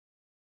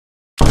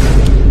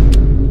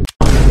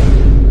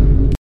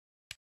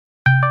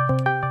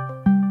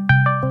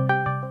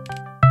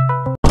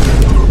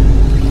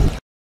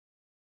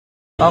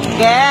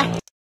Okay.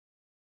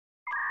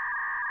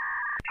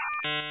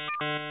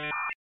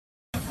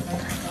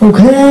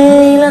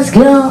 Okay, let's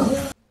go.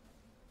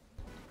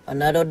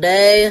 Another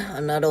day,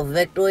 another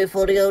victory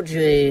for the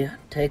OG,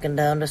 taking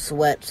down the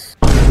sweats.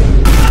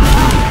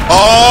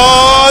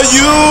 Are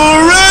you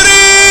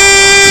ready?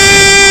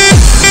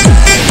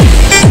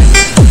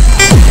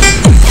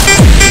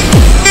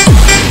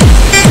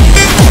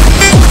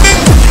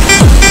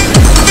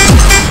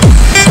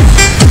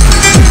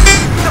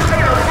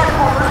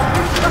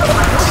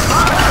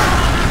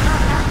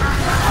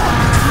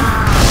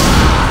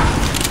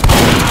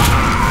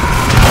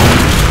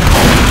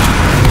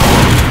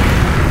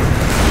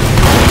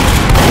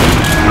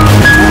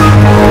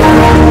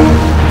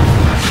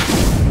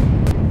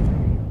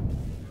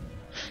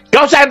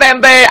 Go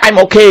Santente, I'm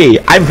okay,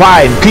 I'm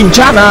fine.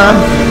 Quinchana,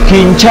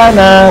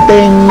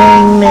 ding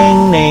ning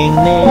ning ning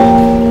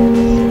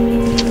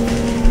ning.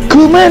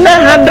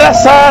 Kumenahan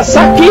rasa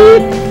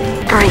sakit.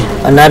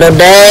 Another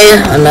day,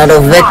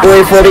 another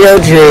victory for the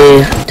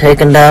OG,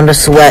 taking down the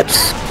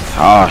sweats.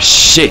 Oh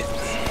shit,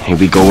 here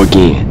we go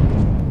again.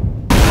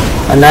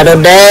 Another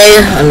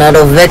day,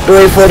 another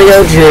victory for the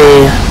OG,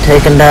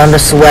 taking down the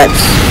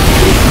sweats.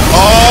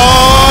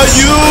 Are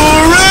you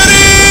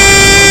ready?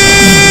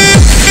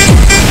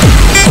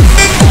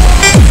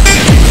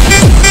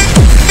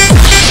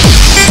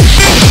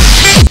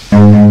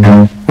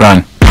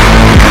 Run.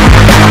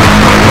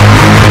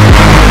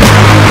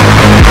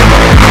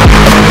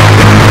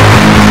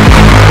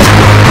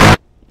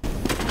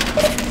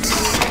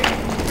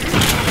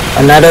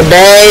 Another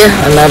day,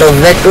 another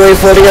victory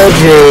for the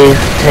OG,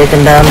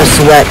 taking down the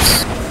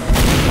sweats.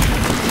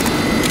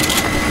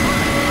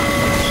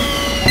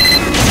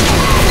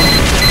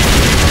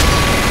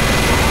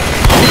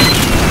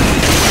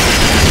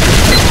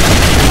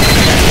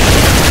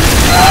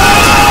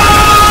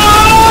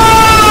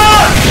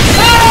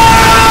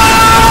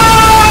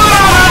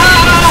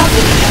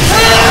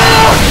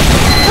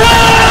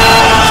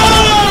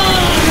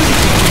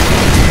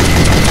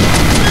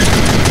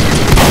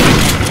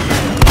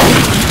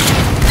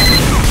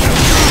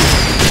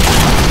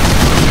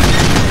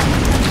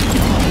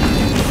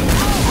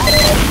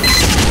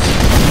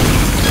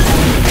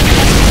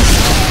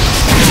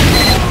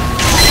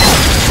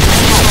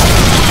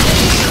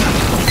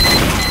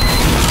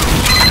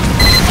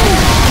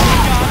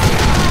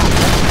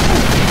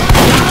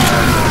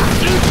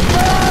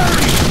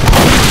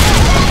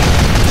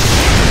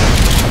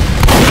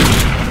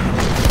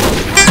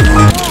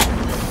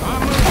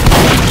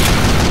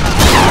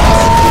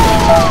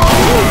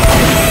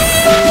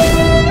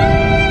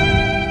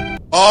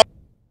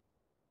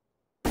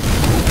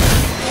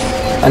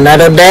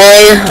 Another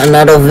day,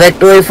 another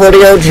victory for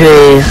the OG,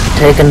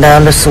 taking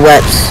down the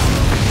sweats.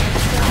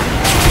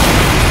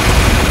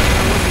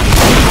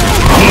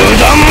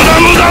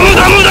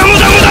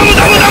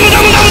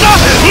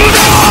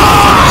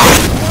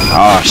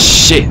 Oh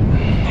shit,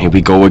 here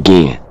we go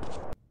again.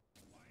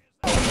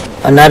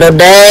 Another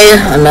day,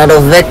 another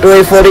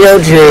victory for the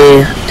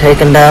OG,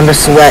 taking down the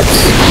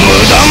sweats.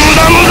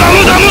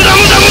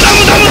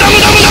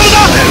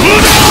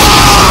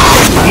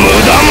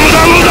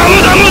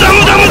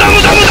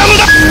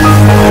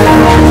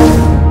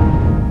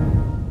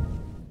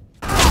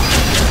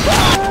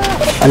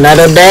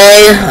 Another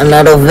day,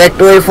 another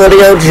victory for the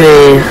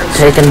OG,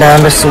 taking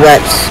down the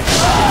sweats.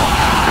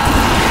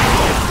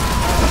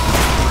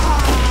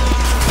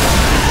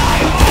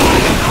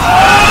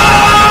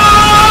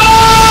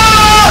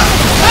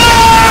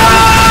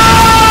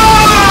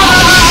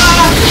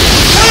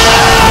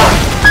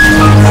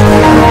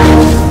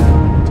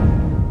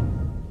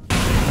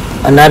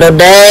 Another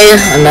day,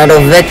 another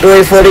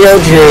victory for the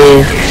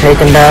OG,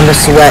 taking down the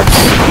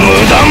sweats.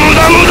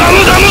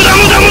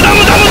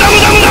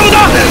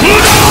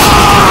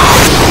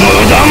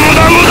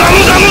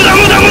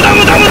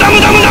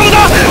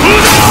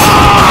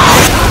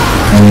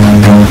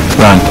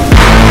 Run.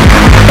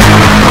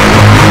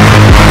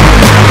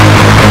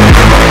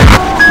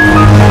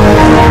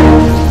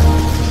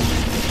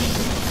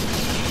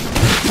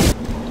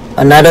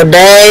 Another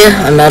day,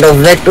 another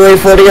victory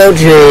for the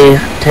OG,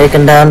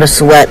 taking down the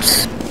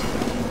sweats.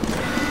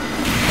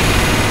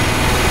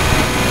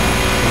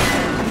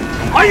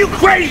 Are you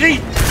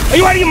crazy? Are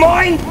you out of your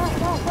mind?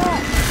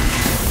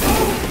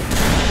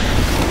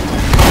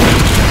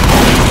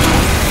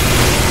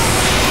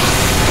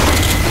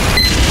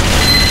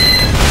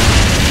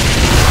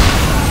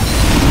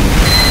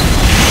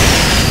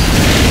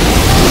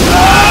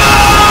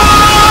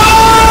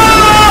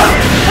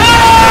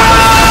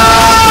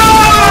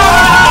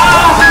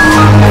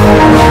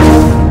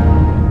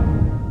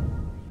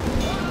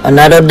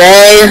 Another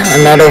day,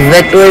 another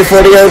victory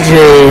for the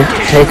OG,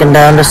 taking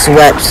down the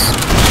sweats.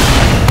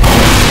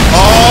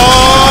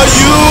 Are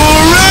you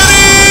ready?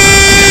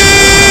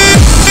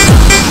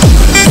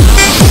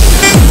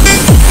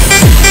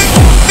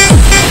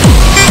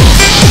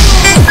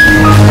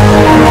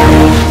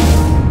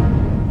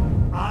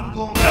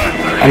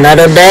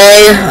 Another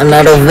day,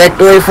 another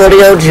victory for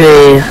the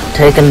OG,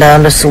 taking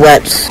down the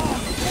sweats.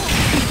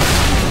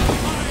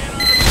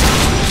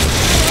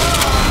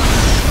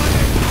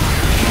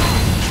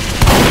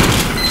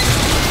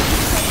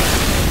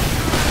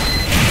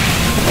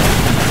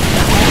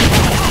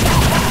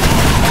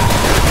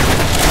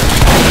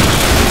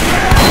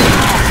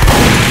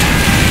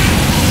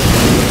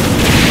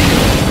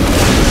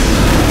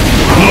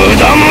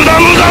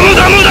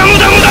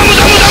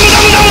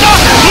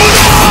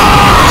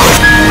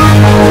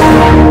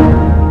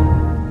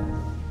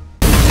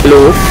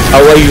 how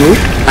are you?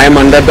 I am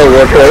under the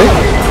water.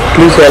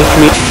 Please help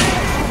me.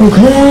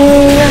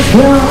 Okay, let's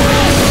go.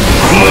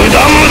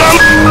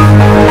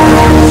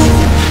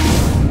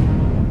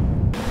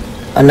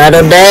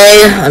 Another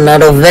day,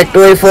 another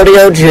victory for the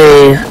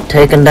OG,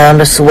 taking down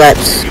the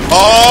sweats.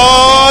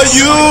 Are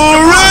you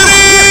ready?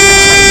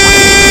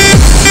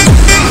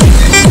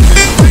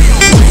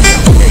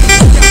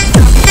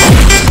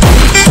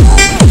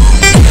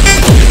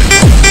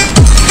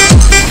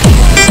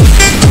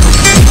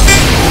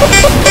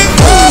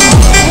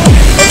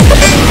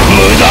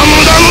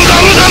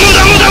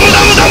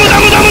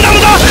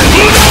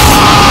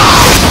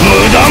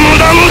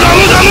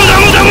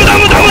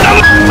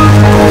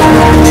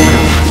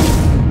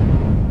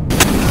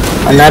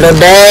 Another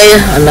day,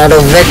 another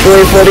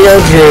victory for the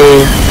OG,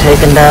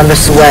 taking down the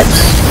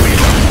sweats.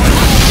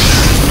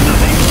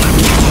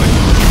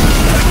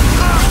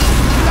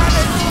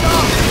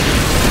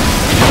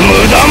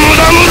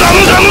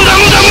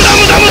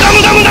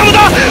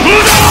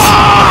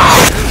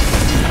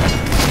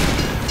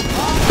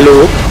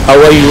 Hello, how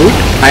are you?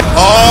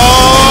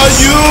 Are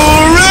you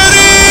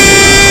ready?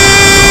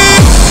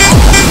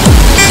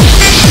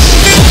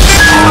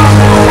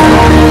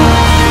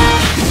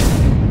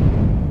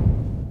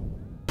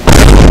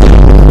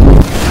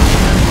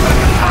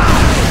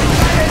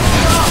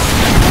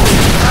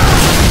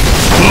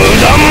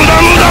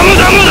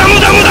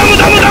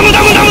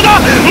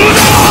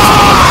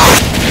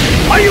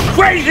 Are you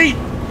crazy?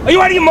 Are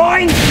you out of your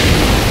mind?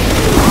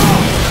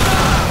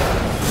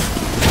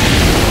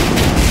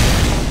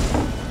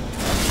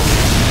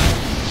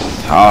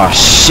 Oh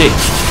shit.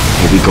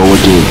 Here we go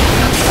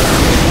again.